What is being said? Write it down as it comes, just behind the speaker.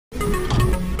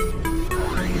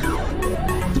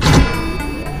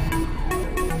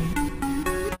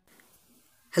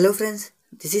Hello friends,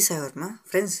 this is Sai Varma.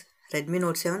 Friends, Redmi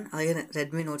Note 7 అలాగే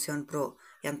Redmi Note 7 Pro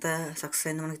ఎంత success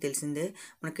అయిందో మనకి తెలిసిందే.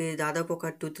 మనకి దాదాపు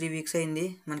ఒక 2-3 వీక్స్ అయింది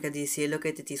మనకి అది సేల్లోకి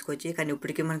అయితే తీసుకొచ్చి. కానీ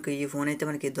ఇప్పటికీ మనకి ఈ ఫోన్ అయితే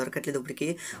మనకి దొరకట్లేదు.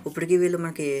 ఇప్పటికీ వీళ్ళు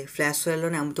మనకి ఫ్లాష్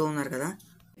సేల్లోనే అమ్ముతూ ఉన్నారు కదా.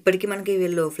 ఇప్పటికీ మనకి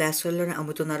వీళ్ళు ఫ్లాష్ సేల్లోనే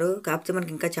అమ్ముతున్నారు. కాకపోతే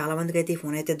మనకి ఇంకా చాలా మందికి అయితే ఈ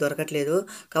ఫోన్ అయితే దొరకట్లేదు.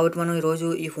 కాబట్టి మనం ఈరోజు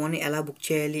ఈ ఫోన్ ఎలా బుక్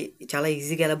చేయాలి, చాలా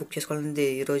ఈజీగా ఎలా బుక్ చేసుకోవాలనేది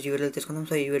ఈరోజు ఈ వీడియోలో తీసుకుందాం.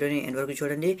 సో ఈ వీడియోని ఎండ్ వరకు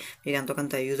చూడండి, మీకు ఎంతో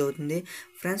కొంత యూజ్ అవుతుంది.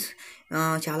 ఫ్రెండ్స్,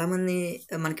 చాలామంది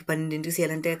మనకి 12ంటికి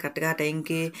సేల్ అంటే కరెక్ట్గా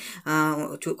టైంకి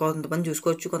కొంతమంది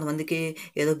చూసుకోవచ్చు, కొంతమందికి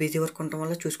ఏదో బిజీ వర్క్ ఉండటం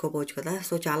వల్ల చూసుకోకపోవచ్చు కదా.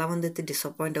 సో చాలామంది అయితే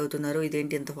డిసప్పాయింట్ అవుతున్నారు,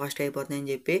 ఇదేంటి ఎంత ఫాస్ట్ అయిపోతుంది అని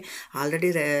చెప్పి.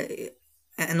 ఆల్రెడీ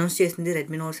అనౌన్స్ చేసింది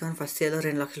Redmi Note 7 ఫస్ట్ సేల్లో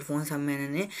 2 లక్షల ఫోన్స్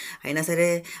అమ్మానని. అయినా సరే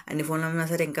అన్ని ఫోన్లు అమ్మినా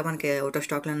సరే ఇంకా మనకి అవుట్ ఆఫ్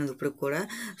స్టాక్లో ఉన్నది ఇప్పుడు కూడా.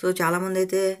 సో చాలామంది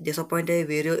అయితే డిసప్పాయింట్ అయ్యి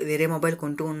వేరే మొబైల్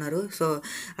కొంటూ ఉన్నారు. సో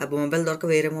ఆ మొబైల్ దొరక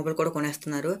వేరే మొబైల్ కూడా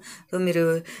కొనేస్తున్నారు. సో మీరు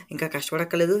ఇంకా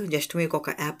కష్టపడక్కర్లేదు, జస్ట్ మీకు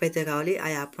ఒక యాప్ అయితే కావాలి. ఆ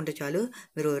యాప్ ఉంటే చాలు,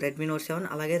 మీరు Redmi Note 7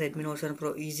 అలాగే Redmi Note 7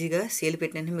 Pro ఈజీగా సేల్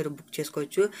పెట్టినట్టు మీరు బుక్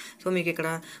చేసుకోవచ్చు. సో మీకు ఇక్కడ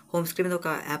హోమ్ స్క్రీన్ మీద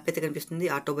ఒక యాప్ అయితే కనిపిస్తుంది,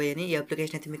 ఆటో బై అని. ఈ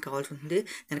అప్లికేషన్ అయితే మీకు కావాల్సి ఉంటుంది.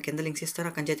 దాని కింద లింక్స్ ఇస్తాను,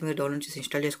 అక్కడి నుంచి అయితే మీరు డౌన్లోడ్ చేసి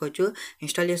ఇన్స్టాల్ చేసుకోవచ్చు.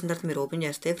 ఇన్స్టాల్ చేసిన తర్వాత మీరు ఓపెన్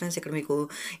చేస్తే ఫ్రెండ్స్, ఇక్కడ మీకు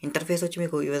ఇంటర్ఫేస్ వచ్చి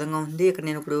మీకు ఈ విధంగా ఉంది. ఇక్కడ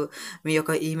నేను ఇప్పుడు మీ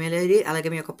యొక్క ఈమెయిల్ ఐడి అలాగే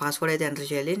మీ యొక్క పాస్వర్డ్ అయితే ఎంటర్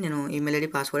చేయాలి. నేను ఈమెయిల్ ఐడి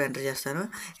పాస్వర్డ్ ఎంటర్ చేస్తాను.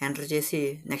 ఎంటర్ చేసి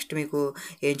నెక్స్ట్ మీకు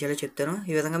ఏం చేయాలో చెప్తాను.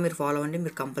 ఈ విధంగా మీరు ఫాలో అవ్వండి,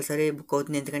 మీరు కంపల్సరీ బుక్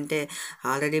అవుతుంది. ఎందుకంటే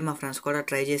ఆల్రెడీ మా ఫ్రెండ్స్ కూడా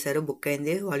ట్రై చేశారు, బుక్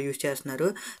అయింది, వాళ్ళు యూజ్ చేస్తున్నారు.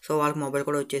 సో వాళ్ళకి మొబైల్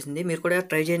కూడా వచ్చేసింది. మీరు కూడా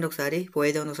ట్రై చేయండి ఒకసారి,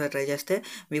 పోయేదే ఉంది, ఒకసారి ట్రై చేస్తే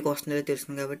మీకు వస్తుందో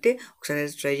తెలుస్తుంది. కాబట్టి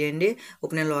ఒకసారి ట్రై చేయండి.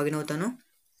 ఇప్పుడు నేను లాగిన్ అవుతాను,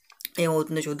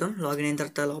 ఏమవుతుందో చూద్దాం. లాగిన్ అయిన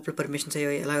తర్వాత లోపల పర్మిషన్స్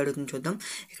ఎలా అడుగుతుందో చూద్దాం.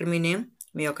 ఇక్కడ మీ నేమ్,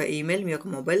 మీ యొక్క ఈమెయిల్, మీ యొక్క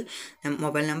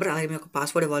మొబైల్ నెంబర్ అలాగే మీ యొక్క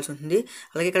పాస్వర్డ్ ఇవ్వాల్సి ఉంటుంది.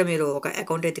 అలాగే ఇక్కడ మీరు ఒక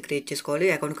అకౌంట్ అయితే క్రియేట్ చేసుకోవాలి.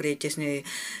 అకౌంట్ క్రియేట్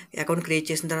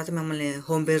చేసిన తర్వాత మిమ్మల్ని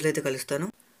హోమ్ పేజ్లో అయితే కలుస్తాను.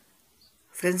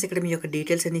 ఫ్రెండ్స్, ఇక్కడ మీ యొక్క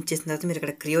డీటెయిల్స్ అన్ని ఇచ్చేసిన తర్వాత మీరు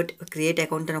ఇక్కడ క్రియేట్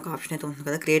అకౌంట్ అని ఒక ఆప్షన్ అయితే ఉంటుంది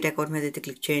కదా. క్రియేట్ అకౌంట్ మీద అయితే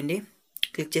క్లిక్ చేయండి.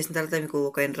 క్లిక్ చేసిన తర్వాత మీకు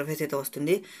ఒక ఇంటర్ఫేస్ అయితే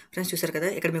వస్తుంది. ఫ్రెండ్స్ చూసారు కదా,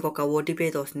 ఇక్కడ మీకు ఒక ఓటీపీ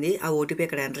అయితే వస్తుంది. ఆ ఓటీపీ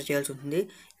ఇక్కడ ఎంటర్ చేయాల్సి ఉంటుంది.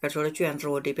 ఇక్కడ చూడొచ్చు, ఎంటర్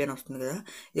ఓటీపీ అని వస్తుంది కదా.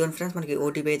 ఇదిగోండి ఫ్రెండ్స్, మనకి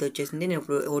ఓటీపీ అయితే వచ్చేసింది. నేను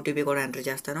ఇప్పుడు ఓటీపీ కూడా ఎంటర్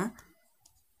చేస్తాను.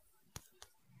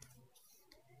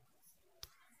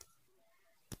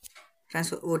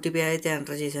 ఫ్రెండ్స్, ఓటీపీ అయితే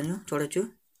ఎంటర్ చేశాను, చూడొచ్చు.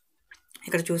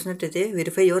 ఇక్కడ చూసినట్టయితే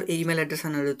వెరిఫై యువర్ ఈమెయిల్ అడ్రస్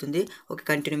అని అడుగుతుంది. ఓకే,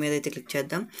 కంటిన్యూ మీద అయితే క్లిక్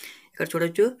చేద్దాం. ఇక్కడ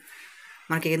చూడొచ్చు,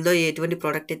 మనకి ఏందో ఎటువంటి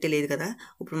ప్రోడక్ట్ అయితే లేదు కదా.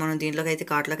 ఇప్పుడు మనం దీంట్లోకి అయితే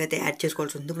కార్ట్లోకి అయితే యాడ్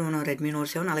చేసుకోవాల్సి ఉంటుంది. ఇప్పుడు మనం Redmi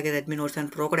Note 7 అలాగే Redmi Note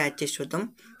 7 Pro కూడా యాడ్ చేసి చూద్దాం.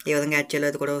 ఏ విధంగా యాడ్ చేయాలో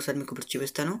అది కూడా ఒకసారి మీకు ఇప్పుడు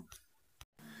చూపిస్తాను.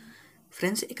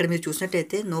 ఫ్రెండ్స్, ఇక్కడ మీరు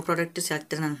చూసినట్టయితే నో ప్రోడక్ట్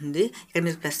సెలెక్ట్ అని ఉంటుంది. ఇక్కడ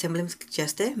మీరు ప్లస్ సింబల్ క్లిక్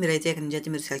చేస్తే మీరైతే ఇక్కడ నుంచి అయితే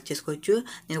మీరు సెలెక్ట్ చేసుకోవచ్చు.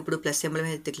 నేను ఇప్పుడు ప్లస్ సింబల్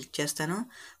మీద అయితే క్లిక్ చేస్తాను.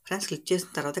 ఫ్రెండ్స్, క్లిక్ చేసిన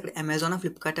తర్వాత ఇక్కడ అమెజాన్,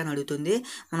 ఫ్లిప్కార్ట్ అని అడుగుతుంది.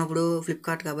 మనం ఇప్పుడు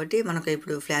ఫ్లిప్కార్ట్ కాబట్టి మనకి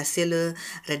ఇప్పుడు flash sale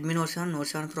Redmi Note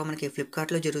 7 Pro మనకి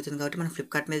ఫ్లిప్కార్ట్లో జరుగుతుంది కాబట్టి మనం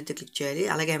ఫ్లిప్కార్ట్ మీద అయితే క్లిక్ చేయాలి.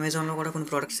 అలాగే అమెజాన్లో కూడా కొన్ని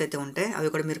ప్రోడక్ట్స్ అయితే ఉంటాయి, అవి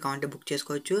కూడా మీరు కావాలంటే బుక్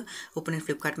చేసుకోవచ్చు. ఇప్పుడు నేను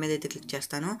ఫ్లిప్కార్ట్ మీద అయితే క్లిక్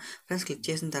చేస్తాను. ఫ్రెండ్స్, క్లిక్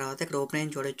చేసిన తర్వాత ఇక్కడ ఓపెన్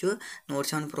అయ్యి చూడొచ్చు, Note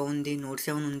 7 Pro ఉంది, Note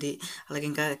 7 ఉంది. అలాగే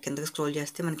ఇంకా కిందకి స్క్రోల్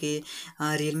చేస్తే మనకి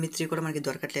Realme 3 కూడా మనకి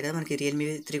దొరకట్లేదు కదా. మనకి Realme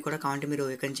 3 కూడా కావాలంటే మీరు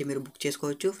ఇక్కడ నుంచి మీరు బుక్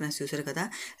చేసుకోవచ్చు. ఫ్రెండ్స్ చూసారు కదా,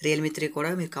 Realme 3 కూడా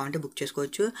మీరు కావాలంటే బుక్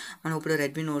చేసుకోవచ్చు. మనం ఇప్పుడు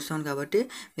Redmi Note 7 కాబట్టి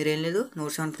మీరు ఏం లేదు,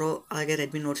 Note 7 Pro అలాగే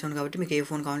Redmi Note 7 కాబట్టి మీకు ఏ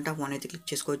ఫోన్ కావాలంటే ఆ ఫోన్ అయితే క్లిక్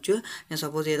చేసుకోవచ్చు. నేను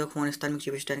సపోజ్ ఏదో ఒక ఫోన్ ఇస్తాను మీకు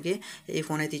చూపించడానికి. ఈ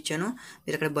ఫోన్ అయితే ఇచ్చాను.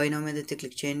 మీరు ఇక్కడ బై నౌ మీద అయితే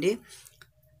క్లిక్ చేయండి.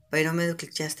 బై నౌ మీద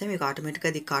క్లిక్ చేస్తే మీకు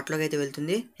ఆటోమేటిక్గా అది కార్ట్లోకి అయితే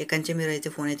వెళ్తుంది. ఇక్కడి నుంచి మీరు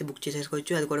అయితే ఫోన్ అయితే బుక్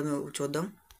చేసేసుకోవచ్చు. అది కూడా చూద్దాం.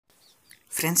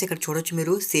 ఫ్రెండ్స్, ఇక్కడ చూడొచ్చు,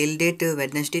 మీరు సేల్ డేట్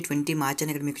Wednesday 20 March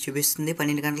అని ఇక్కడ మీకు చూపిస్తుంది.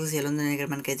 12 గంటల సేల్ ఉందని ఇక్కడ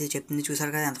మనకైతే చెప్తుంది.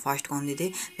 చూసారు కదా ఎంత ఫాస్ట్గా ఉంది ఇది.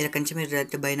 మీరు అక్కడి నుంచి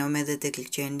మీరు బై నౌ మీద అయితే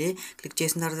క్లిక్ చేయండి. క్లిక్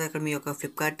చేసిన తర్వాత ఇక్కడ మీ యొక్క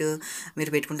ఫ్లిప్కార్ట్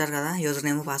మీరు పెట్టుకుంటారు కదా, యూజర్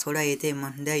నేమ్, పాస్వర్డ్ అయితే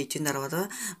ఇమ్మంటుంది. ఇచ్చిన తర్వాత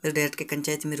మీరు డైరెక్ట్గా ఇక్కడి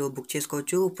నుంచి అయితే మీరు బుక్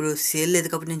చేసుకోవచ్చు. ఇప్పుడు సేల్ లేదు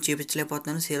కాబట్టి నేను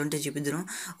చూపించలేకపోతున్నాను, సేల్ ఉంటే చూపిద్దాను.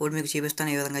 ఇప్పుడు మీకు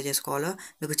చూపిస్తాను ఏ విధంగా చేసుకోవాలో.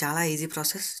 మీకు చాలా ఈజీ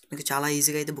ప్రాసెస్, మీకు చాలా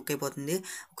ఈజీగా అయితే బుక్ అయిపోతుంది.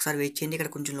 ఒకసారి వెయిట్ చేయండి,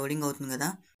 ఇక్కడ కొంచెం లోడింగ్ అవుతుంది కదా.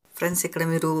 ఫ్రెండ్స్, ఇక్కడ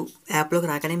మీరు యాప్లోకి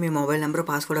రాగానే మీ మొబైల్ నెంబర్,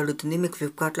 పాస్వర్డ్ అడుగుతుంది. మీకు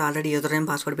ఫ్లిప్కార్ట్లో ఆల్రెడీ యూజర్ నేమ్,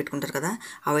 పాస్వర్డ్ పెట్టుకుంటారు కదా,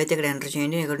 అవైతే ఇక్కడ ఎంటర్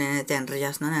చేయండి. ఇక్కడ నేనైతే ఎంటర్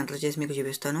చేస్తున్నాను. ఎంటర్ చేసి మీకు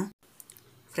చూపిస్తాను.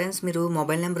 ఫ్రెండ్స్, మీరు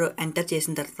మొబైల్ నెంబర్ ఎంటర్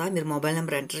చేసిన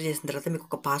తర్వాత మీకు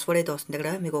ఒక పాస్వర్డ్ అయితే వస్తుంది.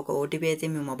 ఇక్కడ మీకు ఒక ఓటీపీ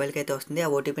అయితే మీ మొబైల్కి అయితే వస్తుంది. ఆ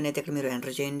ఓటీపీని అయితే ఇక్కడ మీరు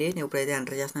ఎంటర్ చేయండి. నేను ఇప్పుడైతే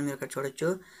ఎంటర్ చేస్తున్నాను, మీరు ఇక్కడ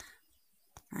చూడొచ్చు.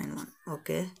 91.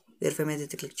 ఓకే, వెరిఫై మీద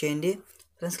అయితే క్లిక్ చేయండి.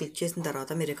 ఫ్రెండ్స్, క్లిక్ చేసిన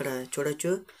తర్వాత మీరు ఇక్కడ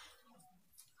చూడొచ్చు,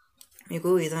 మీకు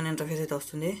ఏదైనా ఇంటర్ఫేస్ అయితే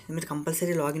వస్తుంది. మీరు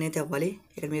కంపల్సరీ లాగిన్ అయితే అవ్వాలి.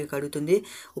 ఇక్కడ మీకు అడుగుతుంది.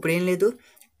 ఇప్పుడు ఏం లేదు,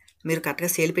 మీరు కరెక్ట్గా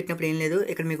సేల్ పెట్టినప్పుడు ఏం లేదు,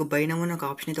 ఇక్కడ మీకు బై నౌ అని ఒక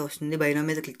ఆప్షన్ అయితే వస్తుంది. బై నౌ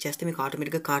మీద క్లిక్ చేస్తే మీకు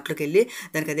ఆటోమేటిక్గా కార్ట్లోకి వెళ్ళి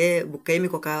దానికి అదే బుక్ అయ్యి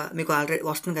మీకు ఆల్రెడీ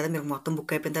వస్తుంది కదా, మీకు మొత్తం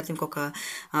బుక్ అయిపోయిన తర్వాత మీకు ఒక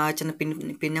చిన్న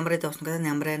పిన్ నెంబర్ అయితే వస్తుంది కదా,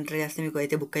 నెంబర్ ఎంటర్ చేస్తే మీకు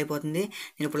అయితే బుక్ అయిపోతుంది.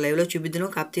 నేను ఇప్పుడు లైవ్లో చూపిద్దాను,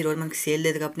 కాకపోతే ఈరోజు మనకి సేల్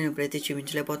లేదు కాబట్టి నేను ఇప్పుడైతే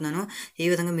చూపించలేకపోతున్నాను. ఈ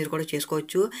విధంగా మీరు కూడా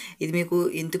చేసుకోవచ్చు. ఇది మీకు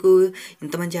ఎందుకు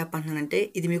ఇంత మంచి యాప్ అంటున్నానంటే,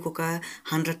 ఇది మీకు ఒక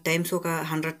 100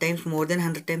 టైమ్స్ మోర్ దెన్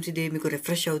 100 టైమ్స్ ఇది మీకు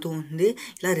రిఫ్రెష్ అవుతూ ఉంటుంది.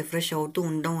 ఇలా రిఫ్రెష్ అవుతూ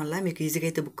ఉండడం వల్ల మీకు ఈజీగా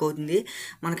అయితే బుక్ అవుతుంది.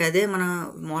 మనకు అదే మన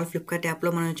మాల్ ఫ్లిప్కార్ట్ యాప్లో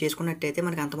మనం చేసుకున్నట్టయితే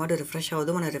మనకి అంతమాట రిఫ్రెష్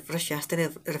అవ్వదు, మనం రిఫ్రెష్ చేస్తే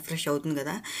రిఫ్రెష్ అవుతుంది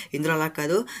కదా. ఇందులో అలా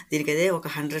కాదు, దీనికి అదే ఒక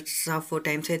 100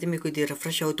 టైమ్స్ అయితే మీకు ఇది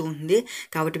రిఫ్రెష్ అవుతూ ఉంటుంది.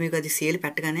 కాబట్టి మీకు అది సేల్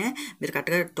పెట్టగానే మీరు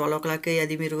కరెక్ట్గా 12 o'clockకి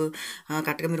అది మీరు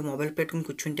కరెక్ట్గా మీరు మొబైల్ పెట్టుకుని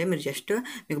కూర్చుంటే మీరు జస్ట్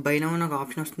మీకు బై నౌ అని ఒక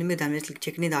ఆప్షన్ వస్తుంది. మీరు దాని మీద క్లిక్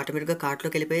చేయని ఇది ఆటోమేటిక్గా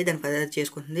కార్ట్లోకి వెళ్ళిపోయి దాని పది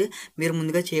చేసుకుంటుంది. మీరు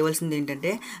ముందుగా చేయవలసింది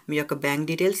ఏంటంటే మీ యొక్క బ్యాంక్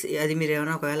డీటెయిల్స్, అది మీరు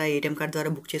ఏమైనా ఒకవేళ ఏటీఎం కార్డ్ ద్వారా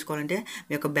బుక్ చేసుకోవాలంటే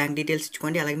మీ యొక్క బ్యాంక్ డీటెయిల్స్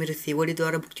ఇచ్చుకోండి. అలాగే మీరు సిఓడి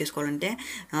ద్వారా బుక్ చేసుకోవాలంటే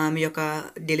మీ యొక్క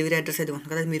డెలివరీ అడ్రస్ అయితే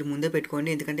ఉంటుంది కదా, మీరు ముందే పెట్టుకోండి.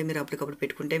 ఎందుకంటే మీరు అప్పటికప్పుడు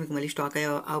పెట్టుకుంటే మీకు మళ్ళీ స్టాక్ అయ్యే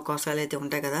అవకాశాలు అయితే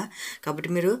ఉంటాయి కదా. కాబట్టి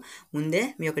మీరు ముందే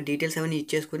మీ యొక్క డీటెయిల్స్ అవన్నీ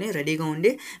ఇచ్చేసుకుని రెడీగా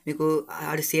ఉండి మీకు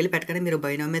ఆడు సేల్ పెట్టగానే మీరు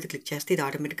బై నౌ మీద క్లిక్ చేస్తే ఇది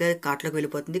ఆటోమేటిక్గా కార్ట్లోకి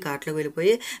వెళ్ళిపోతుంది. కార్ట్లోకి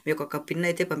వెళ్ళిపోయి మీకు ఒక పిన్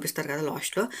అయితే పంపిస్తారు కదా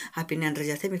లాస్ట్లో, ఆ పిన్ ఎంటర్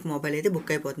చేస్తే మీకు మొబైల్ అయితే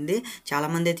బుక్ అయిపోతుంది.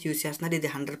 చాలామంది అయితే యూస్ చేస్తున్నారు. ఇది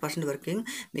 100% వర్కింగ్.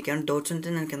 మీకు ఏమైనా డౌట్స్ ఉంటే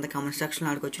నేను కింద కామెంట్ సెక్షన్లో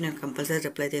అడగొచ్చు, నేను కంపల్సరీ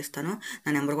రిప్లై అయితే ఇస్తాను.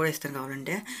 నా నెంబర్ కూడా ఇస్తాను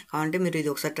కావాలంటే మీరు ఇది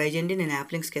ఒకసారి ట్రై చేయండి. నేను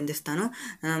యాప్ లింక్స్ కింద ఇస్తాను.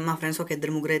 మా ఫ్రెండ్స్ ఒక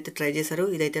 2-3 అయితే ట్రై చేశారు.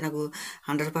 ఇదైతే నాకు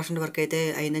 100% వర్క్ అయితే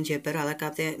అయిందని చెప్పారు. అలా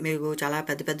కాకపోతే మీకు చాలా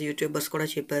పెద్ద పెద్ద యూట్యూబర్స్ కూడా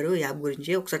చెప్పారు యాప్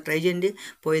గురించి. ఒకసారి ట్రై చేయండి,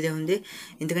 పోయేదే ఉంది.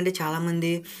 ఎందుకంటే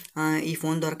చాలామంది ఈ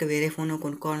ఫోన్ దొరక వేరే ఫోన్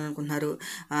కొనుక్కోవాలనుకుంటున్నారు.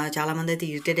 చాలామంది అయితే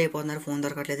ఇరిటేట్ అయిపోతున్నారు ఫోన్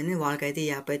దొరకట్లేదని. వాళ్ళకైతే ఈ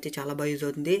యాప్ అయితే చాలా బాగా యూజ్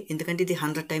అవుతుంది. ఎందుకంటే ఇది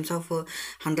 100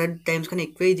 టైమ్స్ కన్నా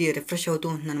ఎక్కువ ఇది రిఫ్రెష్ అవుతూ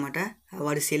ఉంటుంది అనమాట.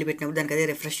 వాడు సేల్ పెట్టినప్పుడు దానికి అదే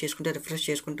రిఫ్రెష్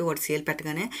చేసుకుంటూ వాడు సేల్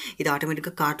పెట్టగానే ఇది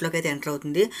ఆటోమేటిక్గా కార్ట్లోకి అయితే ఎంటర్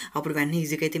అవుతుంది. అప్పుడు వెంటనే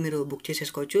ఈజీగా అయితే మీరు బుక్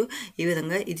చేసేసుకోవచ్చు. ఈ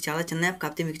విధంగా ఇది చాలా చిన్న యాప్,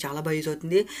 కాకపోతే మీకు చాలా బాగా యూజ్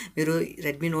అవుతుంది. మీరు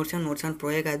రెడ్మీ నోట్7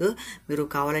 ప్రోయే కాదు, మీరు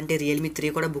కావాలంటే రియల్మీ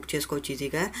 3 కూడా బుక్ చేసుకోవచ్చు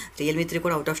ఈజీగా. రియల్మీ 3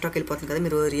 కూడా అవుట్ ఆఫ్ స్టాక్ వెళ్ళిపోతుంది కదా,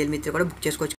 మీరు రియల్మీ 3 కూడా బుక్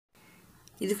చేసుకోవచ్చు.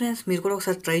 ఇది ఫ్రెండ్స్, మీరు కూడా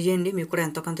ఒకసారి ట్రై చేయండి. మీకు కూడా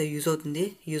ఎంతో కొంత యూజ్ అవుతుంది.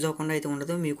 యూజ్ అవ్వకుండా అయితే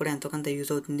ఉండదు, మీకు కూడా ఎంతో కొంత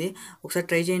యూజ్ అవుతుంది. ఒకసారి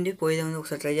ట్రై చేయండి, పోయేదే ఉంది.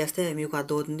 ఒకసారి ట్రై చేస్తే మీకు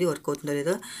అర్థమవుతుంది వర్క్ అవుతుందో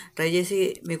లేదో. ట్రై చేసి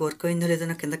మీకు వర్క్ అయిందో లేదో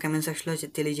నాకు కింద కామెంట్ సెక్షన్లో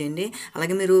తెలియజేయండి.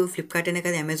 అలాగే మీరు ఫ్లిప్కార్ట్ అనే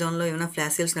కదా, అమెజాన్లో ఏమైనా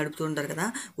ఫ్లాష్ సేల్స్ నడుపుతూ ఉంటారు కదా,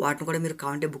 వాటిని కూడా మీరు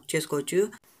కావాలంటే బుక్ చేసుకోవచ్చు.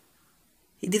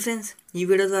 ఇది ఫ్రెండ్స్, ఈ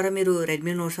వీడియో ద్వారా మీరు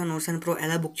రెడ్మీ నోట్7 ప్రో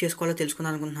ఎలా బుక్ చేసుకోవాలో తెలుసుకుందాం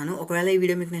అనుకుంటున్నాను. ఒకవేళ ఈ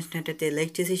వీడియో మీకు నచ్చినట్టయితే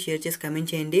లైక్ చేసి షేర్ చేసి కమెంట్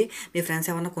చేయండి. మీ ఫ్రెండ్స్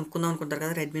ఏమైనా కొనుక్కుందాం అనుకుంటారు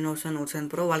కదా రెడ్మీ నోట్7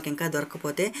 ప్రో, వాళ్ళకి ఇంకా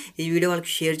దొరకకపోతే ఈ వీడియో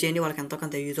వాళ్ళకి షేర్ చేయండి, వాళ్ళకి ఎంతో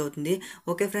కొంత యూజ్ అవుతుంది.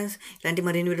 ఓకే ఫ్రెండ్స్, ఇలాంటి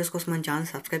మరిన్ని వీడియోస్ కోసం మన ఛానల్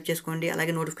సబ్స్క్రైబ్ చేసుకోండి.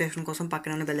 అలాగే నోటిఫికేషన్ కోసం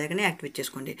పక్కన ఉన్న బెల్ ఐకాన్ని యాక్టివేట్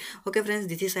చేసుకోండి. Okay friends,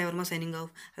 this is సైవర్మా signing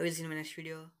off. I will see you in my next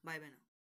video. By by.